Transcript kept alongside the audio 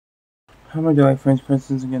How am I doing, French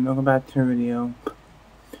Princess again? Welcome back to the video.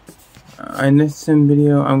 In this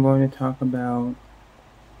video, I'm going to talk about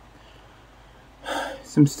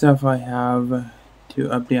some stuff I have to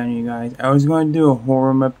update on you guys. I was going to do a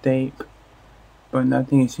horror room update, but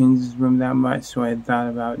nothing has changed this room that much, so I thought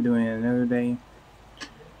about doing it another day.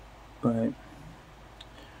 But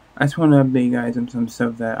I just want to update you guys on some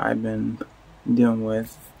stuff that I've been dealing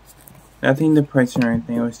with. Nothing depressing or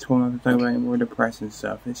anything. I was told not to talk about any more depressing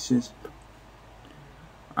stuff. It's just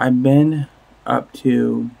I've been up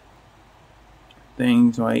to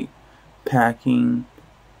things like packing,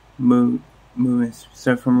 moving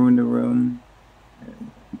stuff from room to room,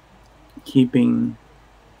 keeping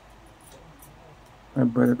my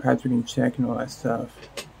brother Patrick in check and all that stuff.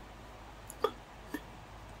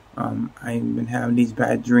 I've been having these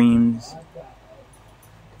bad dreams,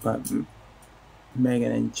 but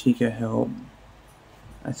Megan and Chica help.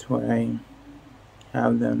 That's why I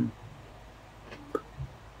have them.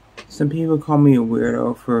 Some people call me a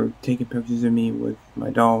weirdo for taking pictures of me with my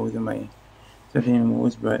dolls and my stuffed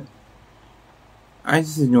animals, but I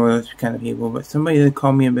just ignore those kind of people. But somebody did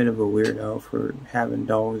call me a bit of a weirdo for having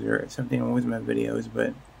dolls or stuffed animals in my videos,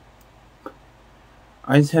 but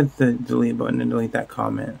I just had the delete button to delete that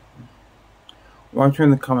comment. Or I'll turn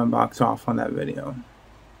the comment box off on that video.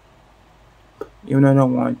 Even though I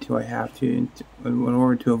don't want to, I have to in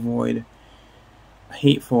order to avoid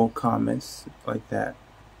hateful comments like that.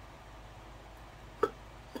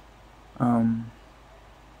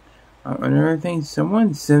 Another thing,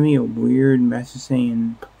 someone sent me a weird message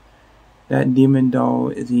saying that demon doll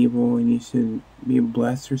is evil and you should be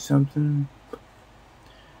blessed or something.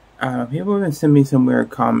 People have been sending me some weird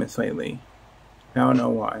comments lately. I don't know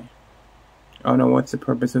why. I don't know what's the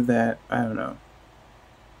purpose of that. I don't know.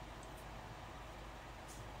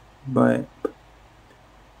 But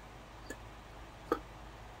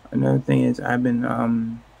another thing is I've been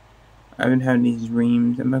having these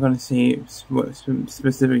dreams. I'm not gonna say what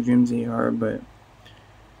specific dreams they are, but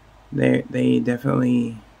they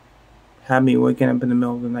definitely have me waking up in the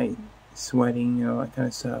middle of the night sweating, you know, that kind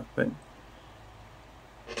of stuff. But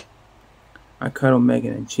I cuddle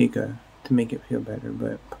Megan and Chica to make it feel better,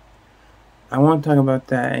 but I won't talk about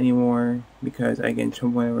that anymore because I get in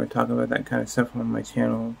trouble whenever I talk about that kind of stuff on my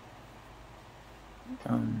channel.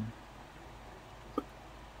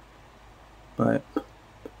 But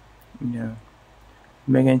yeah,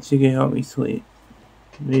 Megan and Chica help me sleep.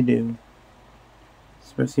 They do.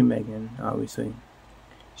 Especially Megan, obviously.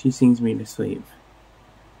 She sings me to sleep.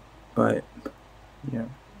 But yeah.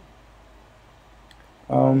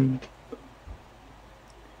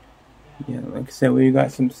 Yeah, like I said, we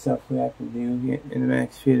got some stuff we have to do here in the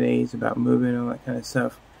next few days about moving and all that kind of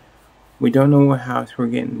stuff. We don't know what house we're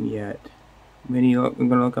getting yet. We're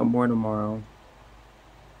gonna look up more tomorrow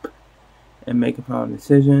and make a final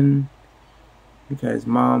decision because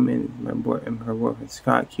Mom and her boyfriend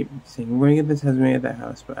Scott keep saying we're gonna get this house, we're gonna get that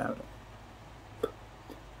house, but I don't know.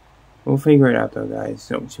 We'll figure it out though, guys.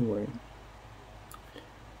 Don't you worry.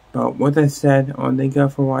 But with that said, thank you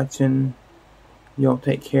for watching. Y'all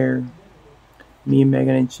take care. Me,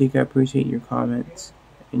 Megan, and Chica appreciate your comments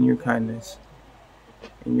and your kindness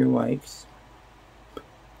and your likes.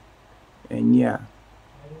 And yeah.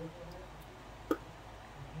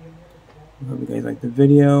 I hope you guys like the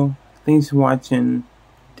video. Thanks for watching.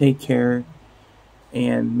 Take care.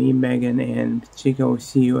 And me, Megan, and Chica will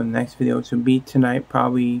see you in the next video. Which will be tonight,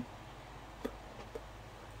 probably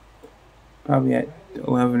at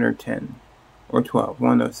 11 or 10 or 12.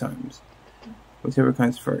 One of those times. Whichever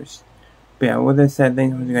comes first. But yeah, with that said,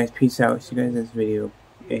 thanks for you guys. Peace out. See you guys next video.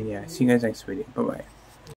 And yeah, see you guys next video. Bye bye.